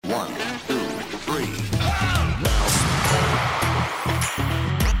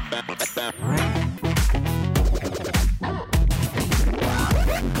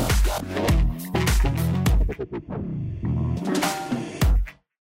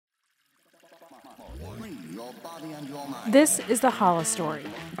This is the Hala Story,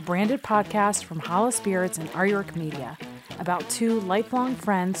 a branded podcast from Hala Spirits and Our York Media about two lifelong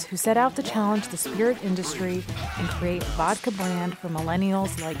friends who set out to challenge the spirit industry and create a vodka brand for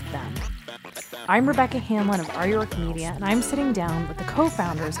millennials like them. I'm Rebecca Hanlon of Our York Media, and I'm sitting down with the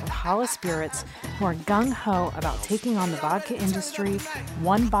co-founders of Hala Spirits who are gung-ho about taking on the vodka industry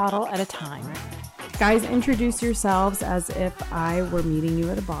one bottle at a time. Guys, introduce yourselves as if I were meeting you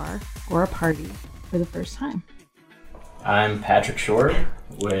at a bar or a party for the first time. I'm Patrick Short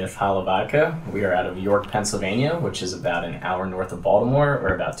with Hala Vodka. We are out of York, Pennsylvania, which is about an hour north of Baltimore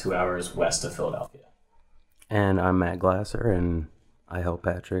or about 2 hours west of Philadelphia. And I'm Matt Glasser, and I help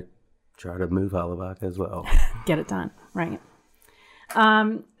Patrick try to move Hala Vodka as well. Get it done, right?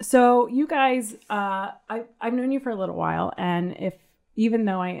 So you guys, I've known you for a little while, and even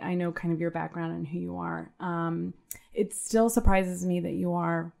though I know kind of your background and who you are, it still surprises me that you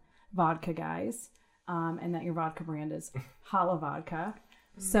are vodka guys, and that your vodka brand is Hala Vodka.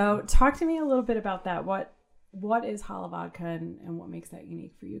 So talk to me a little bit about that. What is Hala Vodka and what makes that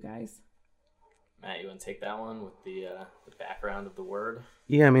unique for you guys? Matt, you want to take that one with the background of the word?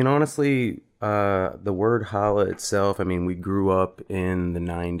 Yeah, I mean, honestly, the word Hala itself, I mean, we grew up in the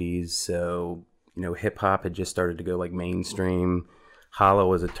 90s, so, hip-hop had just started to go, mainstream. Hala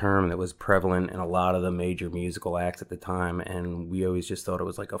was a term that was prevalent in a lot of the major musical acts at the time, and we always just thought it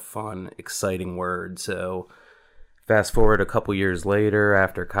was a fun, exciting word. So fast forward a couple years later,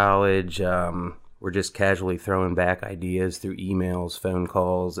 after college, we're just casually throwing back ideas through emails, phone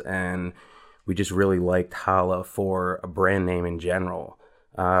calls, and we just really liked Hala for a brand name in general.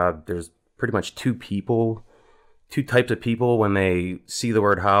 There's pretty much two types of people when they see the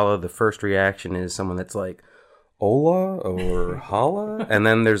word Hala. The first reaction is someone that's like, Ola or Hala, and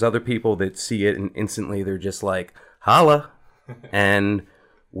then there's other people that see it and instantly they're just like Hala. And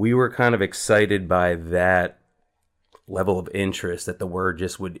we were kind of excited by that level of interest that the word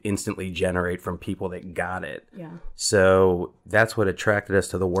just would instantly generate from people that got it. Yeah. So that's what attracted us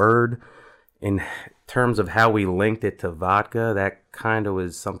to the word. In terms of how we linked it to vodka, that kind of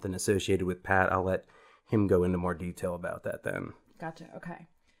was something associated with Pat. I'll let him go into more detail about that then. Gotcha. Okay.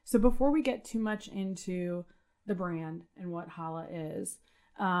 So before we get too much into the brand and what Hala is,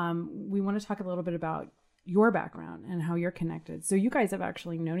 we want to talk a little bit about your background and how you're connected. So you guys have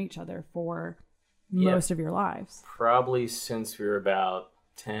actually known each other for most of your lives. Probably since we were about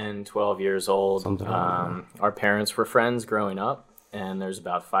 10, 12 years old. Our parents were friends growing up, and there's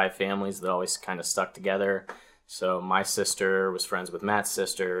about 5 families that always kind of stuck together. So my sister was friends with Matt's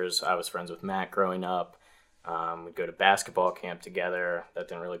sisters. I was friends with Matt growing up. We'd go to basketball camp together. That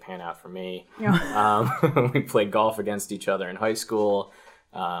didn't really pan out for me. Yeah. We played golf against each other in high school.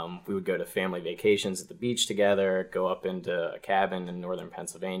 We would go to family vacations at the beach together, go up into a cabin in northern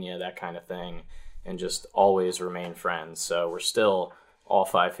Pennsylvania, that kind of thing, and just always remain friends. So we're still, all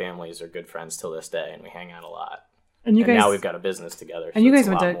 5 families are good friends till this day, and we hang out a lot. And now we've got a business together. And you guys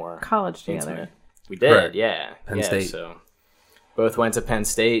went to college together. Intimate. We did, correct. Yeah. Penn State. So both went to Penn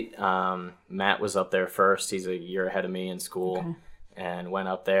State. Matt was up there first. He's a year ahead of me in school, and went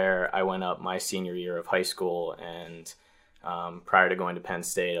up there. I went up my senior year of high school, and prior to going to Penn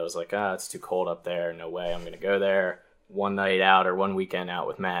State, I was like, it's too cold up there. No way I'm going to go there. One night out or one weekend out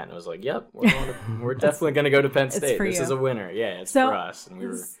with Matt, and I was like, yep, we're definitely going to go to Penn State. This is a winner. Yeah, it's for us. And we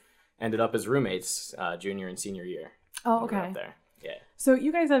ended up as roommates junior and senior year. Oh, okay. Up there. Yeah. So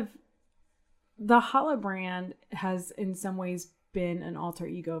you guys the Hala brand has in some ways been an alter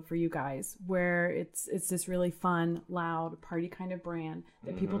ego for you guys, where it's this really fun, loud, party kind of brand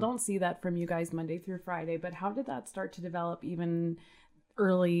that people don't see that from you guys Monday through Friday. But how did that start to develop even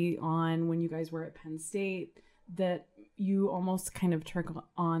early on when you guys were at Penn State, that you almost kind of took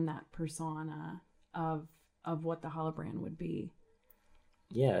on that persona of what the Hala brand would be?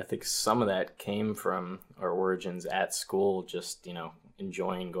 Yeah, I think some of that came from our origins at school, just,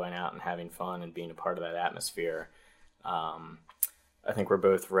 enjoying going out and having fun and being a part of that atmosphere. I think we're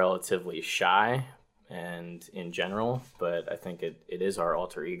both relatively shy and in general, but I think it is our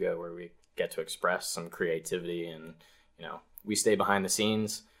alter ego where we get to express some creativity, and, we stay behind the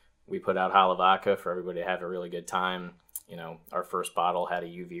scenes. We put out Hala Vodka for everybody to have a really good time. Our first bottle had a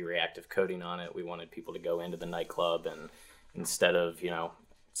UV reactive coating on it. We wanted people to go into the nightclub, and instead of,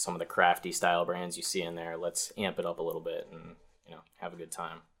 some of the crafty style brands you see in there, let's amp it up a little bit and, have a good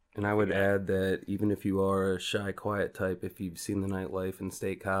time. And I would add that even if you are a shy, quiet type, if you've seen the nightlife in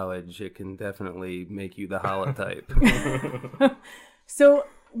State College, it can definitely make you the Hala type. So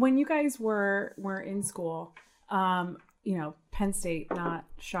when you guys were in school, Penn State, not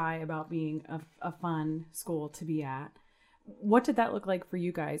shy about being a fun school to be at. What did that look like for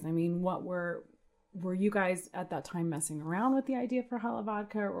you guys? I mean, what were were you guys at that time messing around with the idea for challah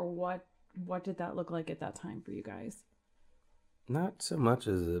vodka, or what did that look like at that time for you guys? Not so much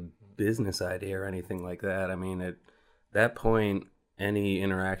as a business idea or anything like that. I mean, at that point, any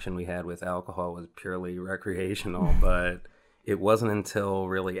interaction we had with alcohol was purely recreational, but it wasn't until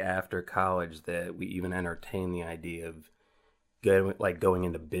really after college that we even entertained the idea of going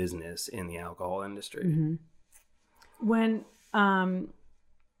into business in the alcohol industry. Mm-hmm. When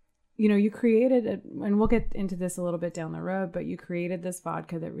you created it, and we'll get into this a little bit down the road, but you created this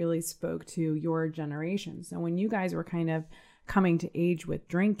vodka that really spoke to your generation. So when you guys were kind of coming to age with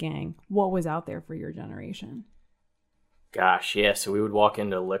drinking, what was out there for your generation? Gosh, yeah. So we would walk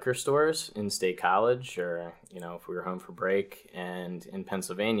into liquor stores in State College, or, if we were home for break, and in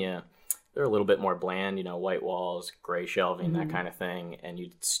Pennsylvania, they're a little bit more bland, white walls, gray shelving, that kind of thing. And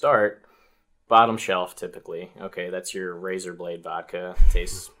you'd start bottom shelf typically. Okay, that's your razor blade vodka.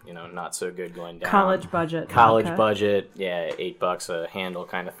 Tastes, not so good going down. College budget. Yeah, $8 a handle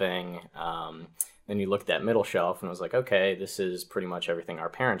kind of thing. Then you look at that middle shelf and it was like, okay, this is pretty much everything our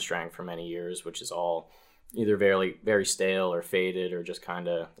parents drank for many years, which is all either very, very stale or faded or just kind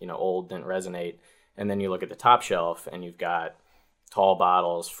of, old, didn't resonate. And then you look at the top shelf and you've got tall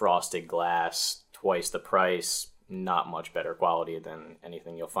bottles, frosted glass, twice the price, not much better quality than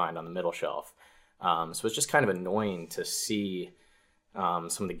anything you'll find on the middle shelf. So it's just kind of annoying to see some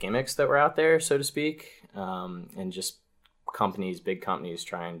of the gimmicks that were out there, so to speak, and just big companies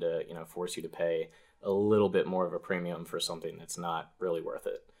trying to, force you to pay a little bit more of a premium for something that's not really worth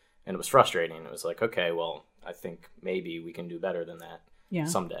it. And it was frustrating. It was like, okay, well, I think maybe we can do better than that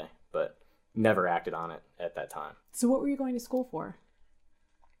someday, but never acted on it at that time. So what were you going to school for?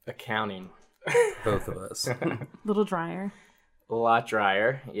 Accounting. Both of us. A little drier. A lot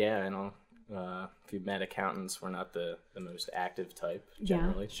drier, yeah. If you've met accountants, we're not the most active type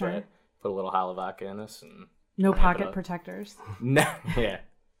generally. Yeah, sure. But put a little challah vodka in us and no pocket protectors. No, yeah.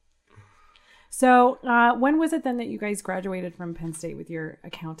 So when was it then that you guys graduated from Penn State with your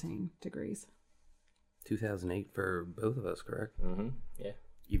accounting degrees? 2008 for both of us, correct? Mm-hmm. Yeah.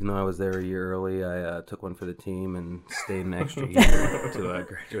 Even though I was there a year early, I took one for the team and stayed an extra year to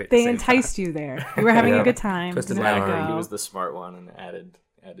graduate. They enticed you there. You were having a good time. Twisted my arm. He was the smart one and added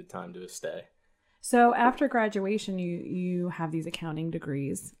time to his stay. So after graduation, you have these accounting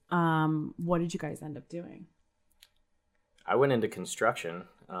degrees. What did you guys end up doing? I went into construction,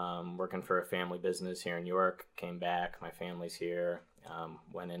 working for a family business here in York. Came back, my family's here.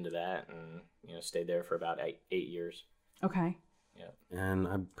 Went into that and stayed there for about 8 years. Okay. Yeah. And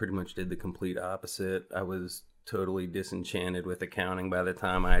I pretty much did the complete opposite. I was totally disenchanted with accounting by the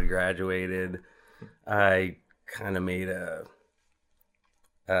time I had graduated. I kind of made a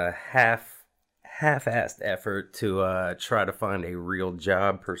half-assed effort to try to find a real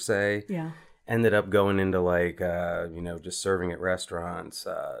job per se. Yeah. Ended up going into just serving at restaurants,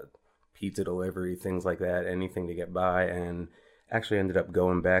 pizza delivery, things like that, anything to get by, and actually ended up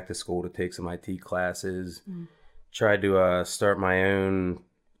going back to school to take some IT classes. Tried to start my own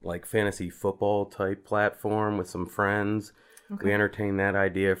fantasy football type platform with some friends. Okay. We entertained that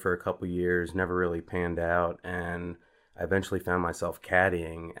idea for a couple years, never really panned out, and I eventually found myself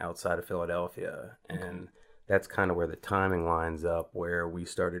caddying outside of Philadelphia. Okay. And that's kind of where the timing lines up, where we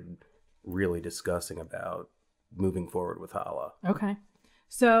started really discussing about moving forward with challah. Okay.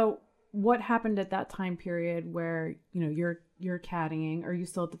 So what happened at that time period where, you're caddying? Are you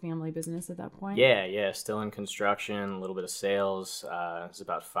still at the family business at that point? Yeah. Still in construction, a little bit of sales. It was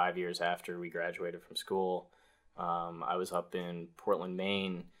about 5 years after we graduated from school. I was up in Portland,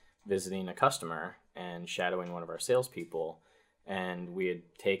 Maine, visiting a customer and shadowing one of our salespeople. And we had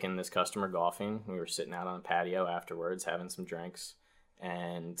taken this customer golfing. We were sitting out on a patio afterwards, having some drinks.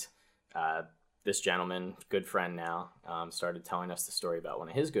 And this gentleman, good friend now, started telling us the story about one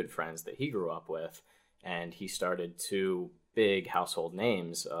of his good friends that he grew up with. And he started 2 big household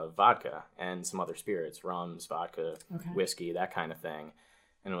names of vodka and some other spirits, rums, vodka, whiskey, that kind of thing.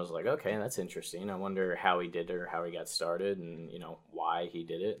 And it was like, okay, that's interesting. I wonder how he did it or how he got started and, why he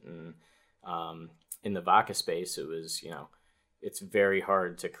did it. And in the vodka space, it was, it's very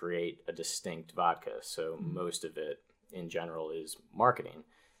hard to create a distinct vodka. So most of it in general is marketing.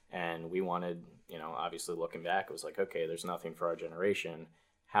 And we wanted, obviously looking back, it was like, okay, there's nothing for our generation.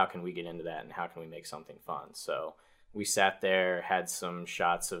 How can we get into that and how can we make something fun? So we sat there, had some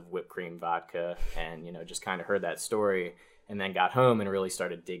shots of whipped cream vodka and, just kind of heard that story and then got home and really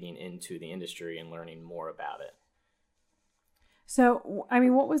started digging into the industry and learning more about it. So,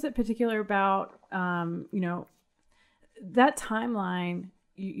 what was it particular about, that timeline?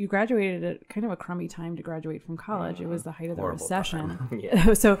 you graduated at kind of a crummy time to graduate from college. It was the height of the recession.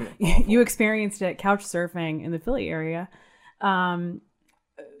 Yeah. So you experienced it couch surfing in the Philly area.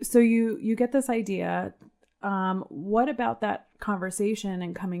 So you get this idea. What about that conversation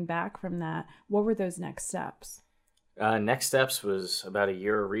and coming back from that? What were those next steps? Next steps was about a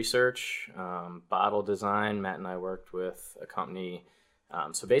year of research, bottle design. Matt and I worked with a company.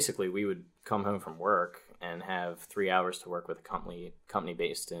 So basically, we would come home from work and have 3 hours to work with a company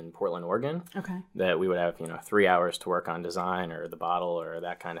based in Portland, Oregon. Okay. That we would have 3 hours to work on design or the bottle or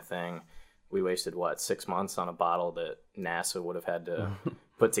that kind of thing. We wasted 6 months on a bottle that NASA would have had to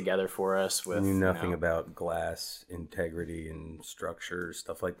put together for us. With knew nothing about glass integrity and structure,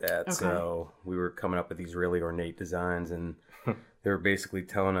 stuff like that. Okay. So we were coming up with these really ornate designs, and they were basically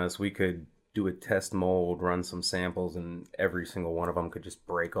telling us we could do a test mold, run some samples, and every single one of them could just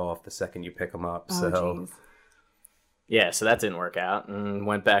break off the second you pick them up. Oh, yeah, so that didn't work out, and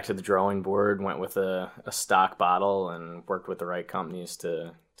went back to the drawing board, went with a stock bottle, and worked with the right companies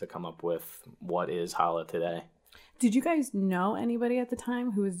to come up with what is Holla today. Did you guys know anybody at the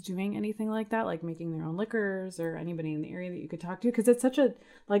time who was doing anything like that, like making their own liquors, or anybody in the area that you could talk to? Because it's such a,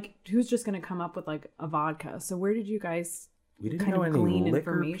 who's just going to come up with a vodka? So where did you guys We didn't know any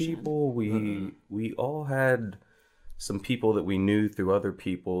liquor people. We all had some people that we knew through other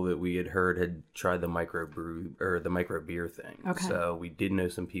people that we had heard had tried the microbrew or the microbeer thing. Okay. So we did know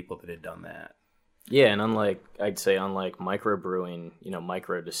some people that had done that. Yeah, and unlike microbrewing,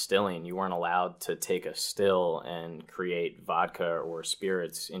 micro distilling, you weren't allowed to take a still and create vodka or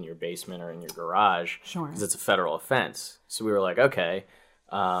spirits in your basement or in your garage. Sure. Because it's a federal offense. So we were like, okay,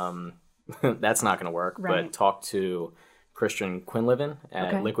 that's not going to work. Right. But talk to Christian Quinlivan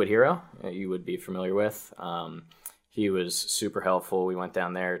at Liquid Hero, you would be familiar with. He was super helpful. We went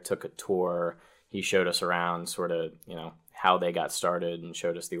down there, took a tour. He showed us around sort of, how they got started and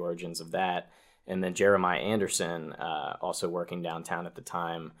showed us the origins of that. And then Jeremiah Anderson, also working downtown at the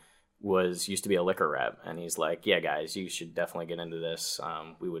time, used to be a liquor rep. And he's like, yeah, guys, you should definitely get into this.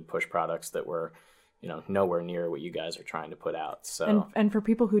 We would push products that were, nowhere near what you guys are trying to put out. So, and for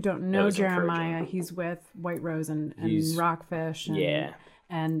people who don't know Jeremiah, he's with White Rose and Rockfish.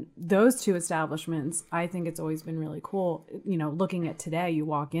 And those two establishments, I think it's always been really cool. Looking at today, you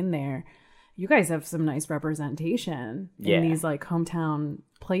walk in there, you guys have some nice representation in these hometown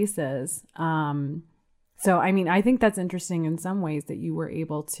places. So, I think that's interesting in some ways that you were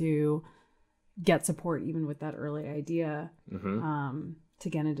able to get support even with that early idea to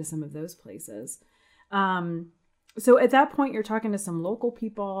get into some of those places. So at that point, you're talking to some local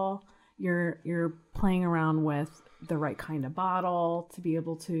people. You're playing around with the right kind of bottle to be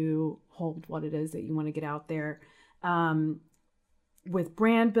able to hold what it is that you want to get out there. With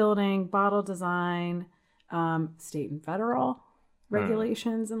brand building, bottle design, state and federal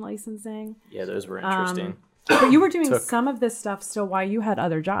regulations and licensing. Yeah, those were interesting. But you were doing some of this stuff still while you had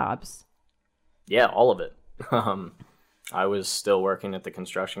other jobs. Yeah, all of it. I was still working at the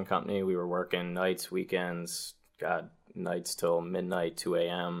construction company. We were working nights, weekends, nights till midnight, 2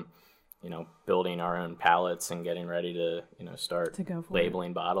 a.m., building our own pallets and getting ready to, start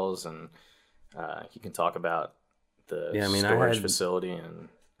labeling bottles. And you can talk about the storage facility. And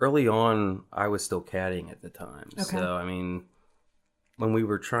early on, I was still caddying at the time. Okay. So, when we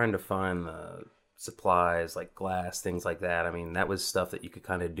were trying to find the supplies like glass, things like that, that was stuff that you could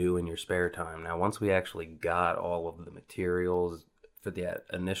kind of do in your spare time. Now, once we actually got all of the materials for the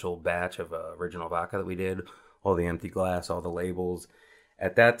initial batch of original vodka that we did, all the empty glass, all the labels,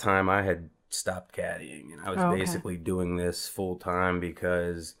 at that time I had stopped caddying, and I was basically doing this full time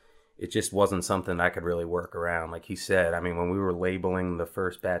because it just wasn't something I could really work around. Like he said, when we were labeling the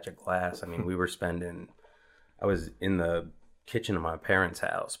first batch of glass, I was in the kitchen of my parents'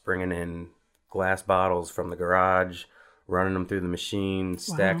 house bringing in glass bottles from the garage, running them through the machine,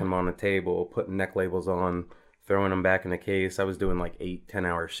 stacking them on the table, putting neck labels on, throwing them back in the case. I was doing 8-10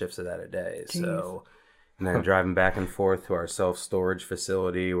 hour shifts of that a day. Jeez. So, and then driving back and forth to our self-storage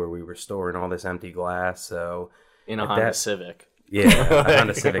facility where we were storing all this empty glass. So in a Honda Civic. Yeah, a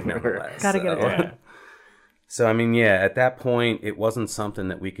Honda Civic nonetheless. Gotta get it done. So, at that point, it wasn't something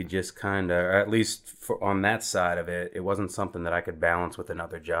that we could just or at least on that side of it, it wasn't something that I could balance with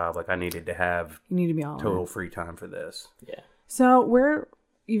another job. I needed to have total free time for this. Yeah. So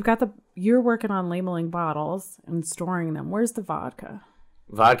you're working on labeling bottles and storing them. Where's the vodka?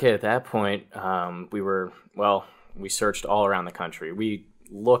 Vodka at that point, we searched all around the country. We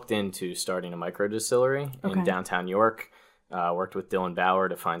looked into starting a micro distillery in downtown York. Worked with Dylan Bauer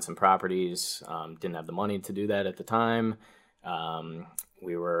to find some properties. Didn't have the money to do that at the time.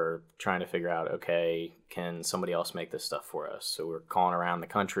 We were trying to figure out, okay, can somebody else make this stuff for us? So we're calling around the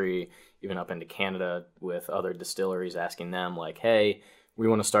country, even up into Canada with other distilleries, asking them like, hey, we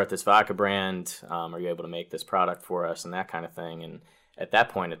want to start this vodka brand. Are you able to make this product for us, and that kind of thing? And at that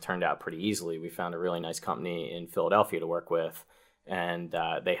point, it turned out pretty easily. We found a really nice company in Philadelphia to work with, and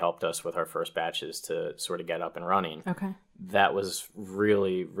they helped us with our first batches to sort of get up and running. Okay. That was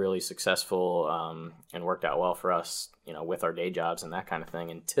really, really successful, and worked out well for us, with our day jobs and that kind of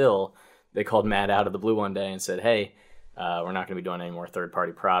thing, until they called Matt out of the blue one day and said, hey, we're not going to be doing any more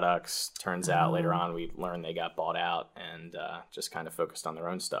third-party products. Turns out later on we learned they got bought out and just kind of focused on their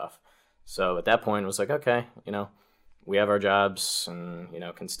own stuff. So at that point it was like, okay, we have our jobs and,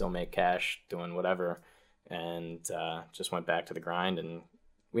 can still make cash doing whatever. And just went back to the grind, and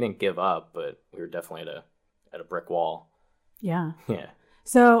we didn't give up, but we were definitely at a brick wall. Yeah. Yeah.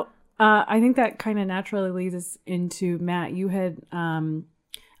 So I think that kind of naturally leads us into, Matt, you had an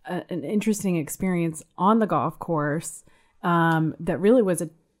interesting experience on the golf course that really was a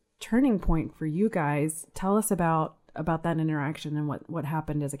turning point for you guys. Tell us about that interaction and what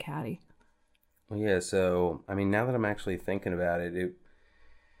happened as a caddy. Well, yeah, so, now that I'm actually thinking about it,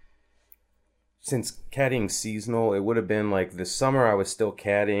 since caddying's seasonal, it would have been like the summer I was still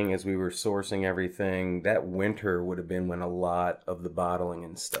caddying as we were sourcing everything. That winter would have been when a lot of the bottling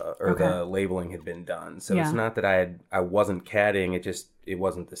and stuff, or the labeling had been done. So it's not that I wasn't caddying, it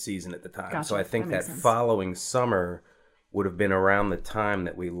wasn't the season at the time. Gotcha. So I think that sense. following summer would have been around the time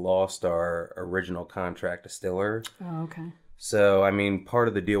that we lost our original contract distiller. Oh, okay. So, part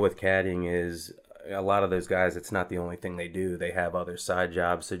of the deal with caddying is a lot of those guys, it's not the only thing they do. They have other side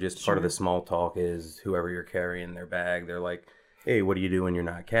jobs. So just part of the small talk is whoever you're carrying their bag, they're like, hey, what do you do when you're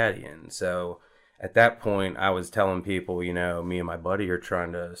not caddying? So at that point, I was telling people, me and my buddy are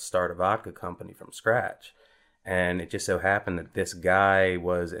trying to start a vodka company from scratch. And it just so happened that this guy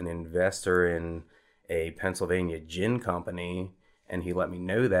was an investor in a Pennsylvania gin company, and he let me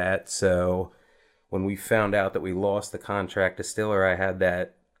know that. So when we found out that we lost the contract distiller, I had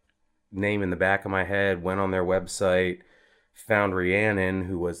that name in the back of my head, went on their website, found Rhiannon,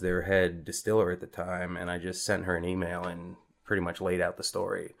 who was their head distiller at the time, and I just sent her an email and pretty much laid out the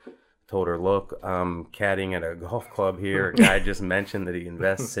story. Told her, look, I'm caddying at a golf club here. A guy just mentioned that he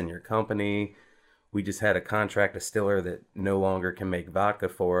invests in your company. We just had a contract distiller that no longer can make vodka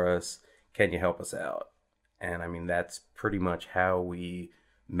for us. Can you help us out? And that's pretty much how we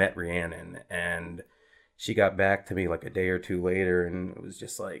met Rhiannon. And she got back to me like a day or two later, and it was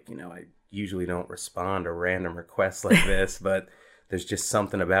just like, I usually don't respond to random requests like this, but there's just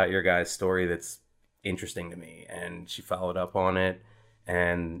something about your guys' story that's interesting to me. And she followed up on it,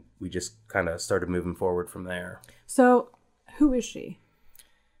 and we just kind of started moving forward from there. So who is she?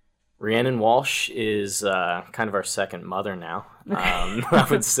 Rhiannon Walsh is kind of our second mother now. I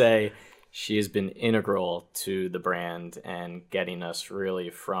would say she has been integral to the brand and getting us really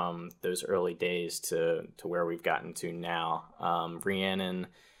from those early days to where we've gotten to now. Rhiannon,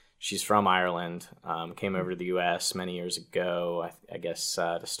 she's from Ireland, came over to the U.S. many years ago, I guess,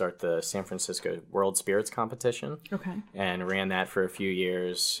 to start the San Francisco World Spirits Competition. Okay. And ran that for a few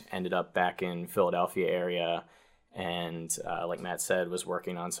years, ended up back in Philadelphia area, and like Matt said, was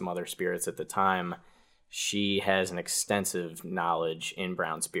working on some other spirits at the time. She has an extensive knowledge in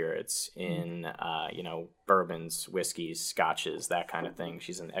brown spirits, in bourbons, whiskeys, scotches, that kind of thing.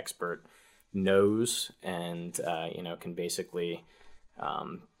 She's an expert, knows, and can basically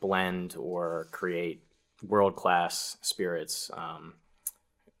blend or create world-class spirits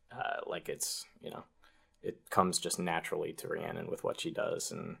like it's it comes just naturally to Rhiannon with what she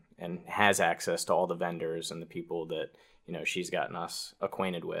does, and has access to all the vendors and the people that she's gotten us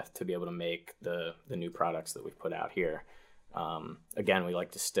acquainted with to be able to make the new products that we've put out here. Again, we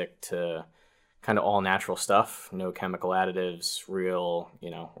like to stick to kind of all natural stuff, no chemical additives, real,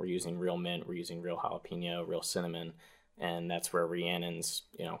 we're using real mint, we're using real jalapeno, real cinnamon. And that's where Rhiannon's,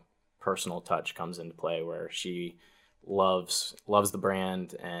 personal touch comes into play, where she loves the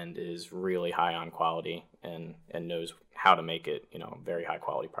brand and is really high on quality and knows how to make it, very high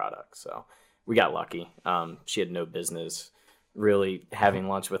quality product. So we got lucky. She had no business really having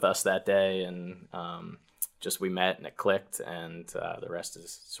lunch with us that day, and just we met and it clicked, and the rest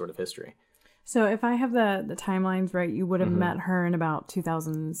is sort of history. So if I have the timelines right, you would have met her in about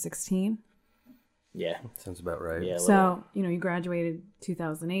 2016? Yeah. Sounds about right. Yeah. So, you graduated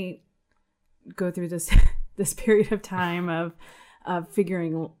 2008, go through this this period of time of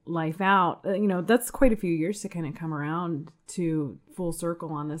figuring life out. That's quite a few years to kind of come around to full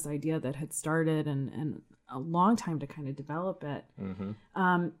circle on this idea that had started, and a long time to kind of develop it.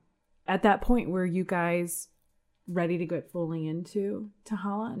 Mm-hmm. At that point, were you guys ready to get fully into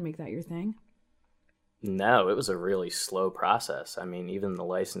Hala and make that your thing? No, it was a really slow process. I mean, even the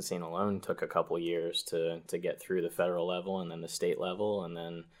licensing alone took a couple years to get through the federal level and then the state level, and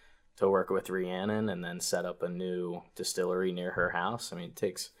then to work with Rhiannon and then set up a new distillery near her house. I mean, it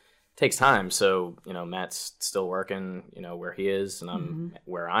takes time. So, Matt's still working, where he is, and I'm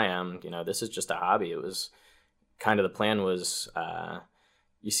where I am. This is just a hobby. It was kind of the plan was,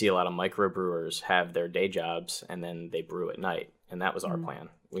 you see a lot of microbrewers have their day jobs and then they brew at night. And that was our plan.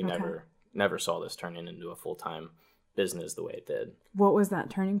 We never saw this turning into a full-time business the way it did. What was that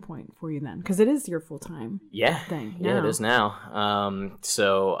turning point for you then? Because it is your full-time thing now. Yeah, it is now.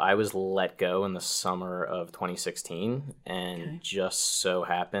 So I was let go in the summer of 2016, and just so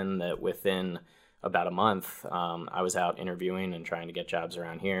happened that within about a month, I was out interviewing and trying to get jobs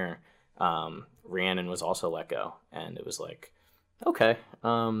around here. Rhiannon was also let go, and it was like, okay,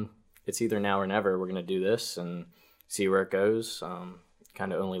 it's either now or never. We're going to do this and see where it goes.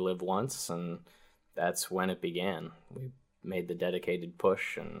 Kind of only live once, and that's when it began. We made the dedicated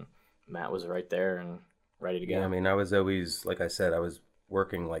push, and Matt was right there and ready to go. Yeah, I mean, I was always, like I said, I was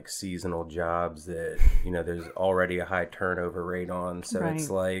working like seasonal jobs that, there's already a high turnover rate on. So it's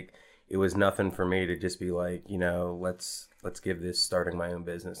like, it was nothing for me to just be like, let's give this starting my own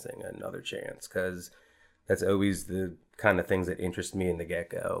business thing another chance. Because that's always the kind of things that interest me in the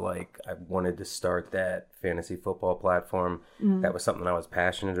get-go. Like, I wanted to start that fantasy football platform. That was something I was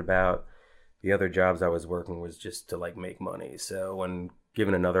passionate about. The other jobs I was working was just to like make money. So when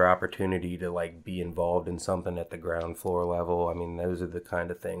given another opportunity to like be involved in something at the ground floor level, I mean, those are the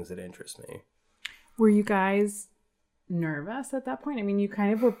kind of things that interest me. Were you guys nervous at that point? I mean, you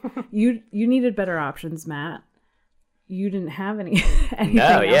kind of were, you needed better options, Matt. You didn't have anything No,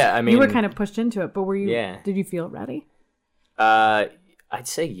 else. yeah, I mean, you were kind of pushed into it, but were you, did you feel ready? I'd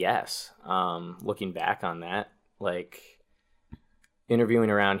say yes. Looking back on that, like, interviewing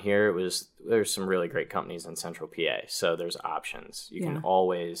around here, there's some really great companies in Central PA, so there's options. You can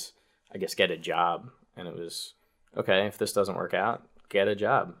always, I guess, get a job, and it was, okay, if this doesn't work out, get a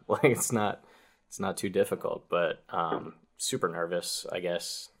job. Like, it's not too difficult, but super nervous, I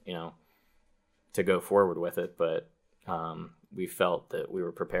guess, to go forward with it, but we felt that we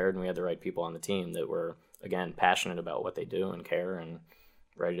were prepared and we had the right people on the team that were, again, passionate about what they do and care and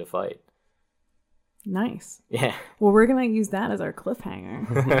ready to fight. Nice. Yeah. Well, we're going to use that as our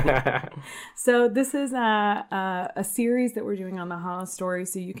cliffhanger. So this is a series that we're doing on the Hala story,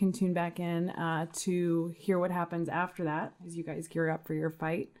 so you can tune back in to hear what happens after that as you guys gear up for your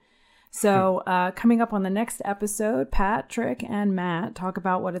fight. So coming up on the next episode, Patrick and Matt talk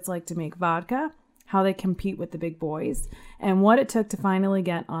about what it's like to make vodka, how they compete with the big boys, and what it took to finally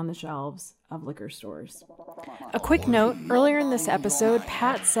get on the shelves of liquor stores. A quick note, earlier in this episode,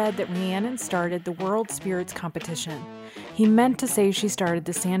 Pat said that Rhiannon started the World Spirits Competition. He meant to say she started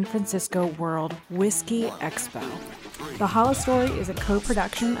the San Francisco World Whiskey Expo. The Hala Story is a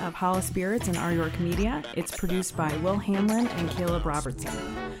co-production of Hala Spirits and Our York Media. It's produced by Will Hamlin and Caleb Robertson.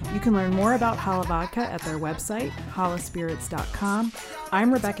 You can learn more about Hala Vodka at their website, halaspirits.com.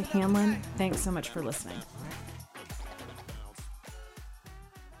 I'm Rebecca Hamlin. Thanks so much for listening.